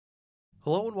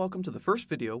Hello and welcome to the first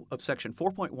video of section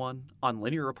 4.1 on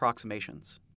linear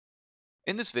approximations.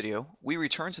 In this video, we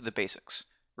return to the basics,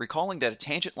 recalling that a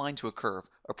tangent line to a curve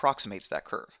approximates that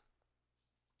curve.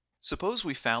 Suppose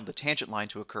we found the tangent line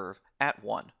to a curve at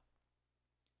 1.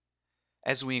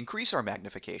 As we increase our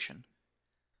magnification,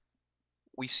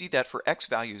 we see that for x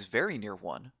values very near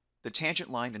 1, the tangent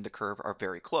line and the curve are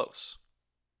very close.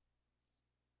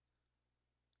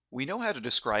 We know how to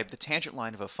describe the tangent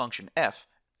line of a function f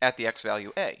at the x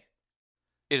value a.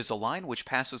 It is a line which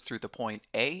passes through the point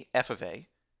a f of a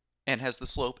and has the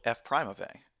slope f prime of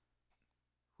a.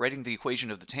 Writing the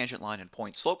equation of the tangent line in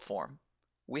point slope form,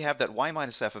 we have that y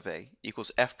minus f of a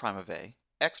equals f prime of a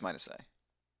x minus a.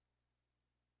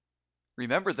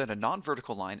 Remember that a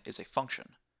non-vertical line is a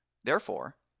function.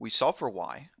 Therefore, we solve for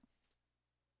y,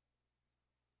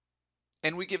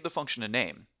 and we give the function a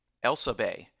name, L sub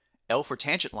a, L for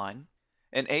tangent line,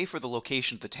 and a for the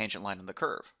location of the tangent line on the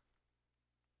curve.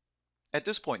 At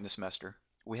this point in the semester,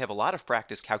 we have a lot of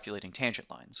practice calculating tangent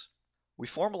lines. We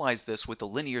formalize this with the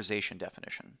linearization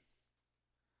definition.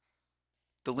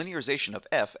 The linearization of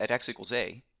f at x equals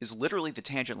a is literally the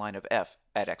tangent line of f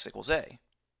at x equals a.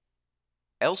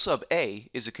 L sub a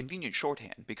is a convenient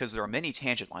shorthand because there are many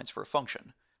tangent lines for a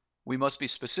function. We must be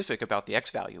specific about the x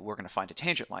value we're going to find a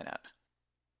tangent line at.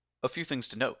 A few things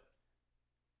to note.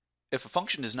 If a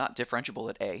function is not differentiable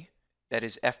at a, that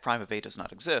is f prime of a does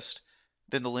not exist,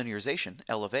 then the linearization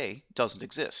L of a doesn't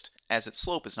exist, as its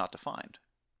slope is not defined.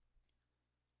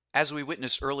 As we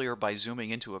witnessed earlier by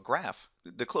zooming into a graph,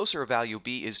 the closer a value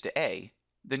b is to a,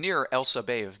 the nearer L sub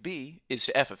a of b is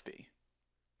to f of b.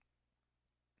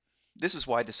 This is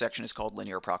why this section is called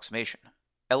linear approximation.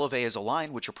 L of a is a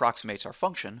line which approximates our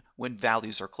function when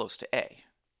values are close to a.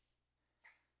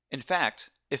 In fact,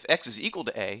 if x is equal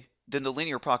to a, then the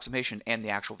linear approximation and the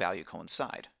actual value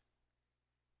coincide.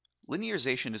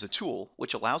 Linearization is a tool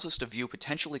which allows us to view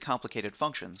potentially complicated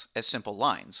functions as simple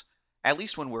lines, at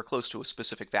least when we're close to a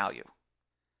specific value.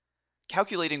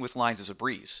 Calculating with lines is a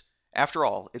breeze. After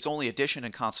all, it's only addition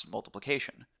and constant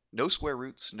multiplication. No square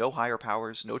roots, no higher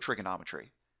powers, no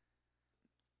trigonometry.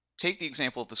 Take the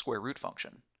example of the square root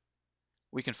function.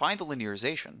 We can find the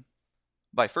linearization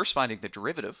by first finding the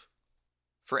derivative.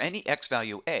 For any x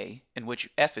value a in which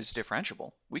f is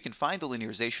differentiable, we can find the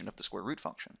linearization of the square root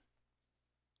function.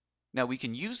 Now we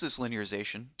can use this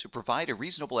linearization to provide a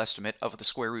reasonable estimate of the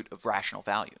square root of rational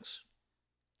values.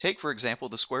 Take, for example,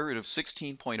 the square root of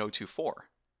 16.024.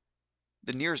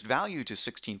 The nearest value to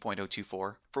 16.024,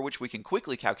 for which we can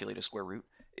quickly calculate a square root,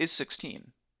 is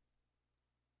 16.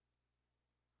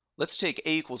 Let's take a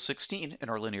equals 16 in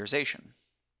our linearization.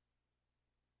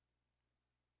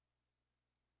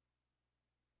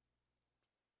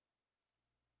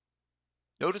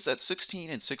 Notice that 16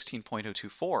 and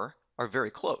 16.024 are very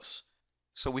close,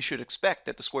 so we should expect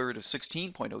that the square root of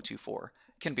 16.024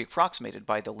 can be approximated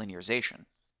by the linearization.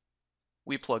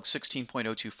 We plug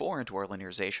 16.024 into our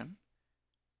linearization,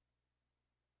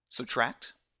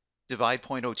 subtract, divide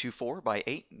 0.024 by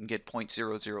 8 and get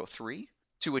 0.003,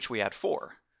 to which we add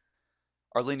 4.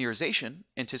 Our linearization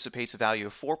anticipates a value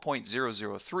of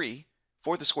 4.003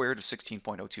 for the square root of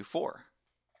 16.024.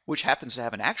 which happens to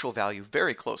have an actual value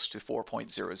very close to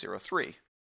 4.003.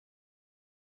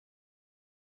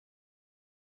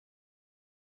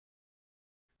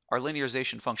 Our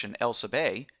linearization function L sub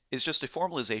a is just a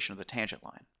formalization of the tangent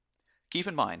line. Keep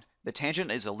in mind, the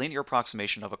tangent is a linear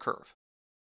approximation of a curve.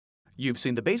 You've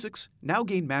seen the basics, now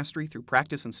gain mastery through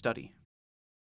practice and study.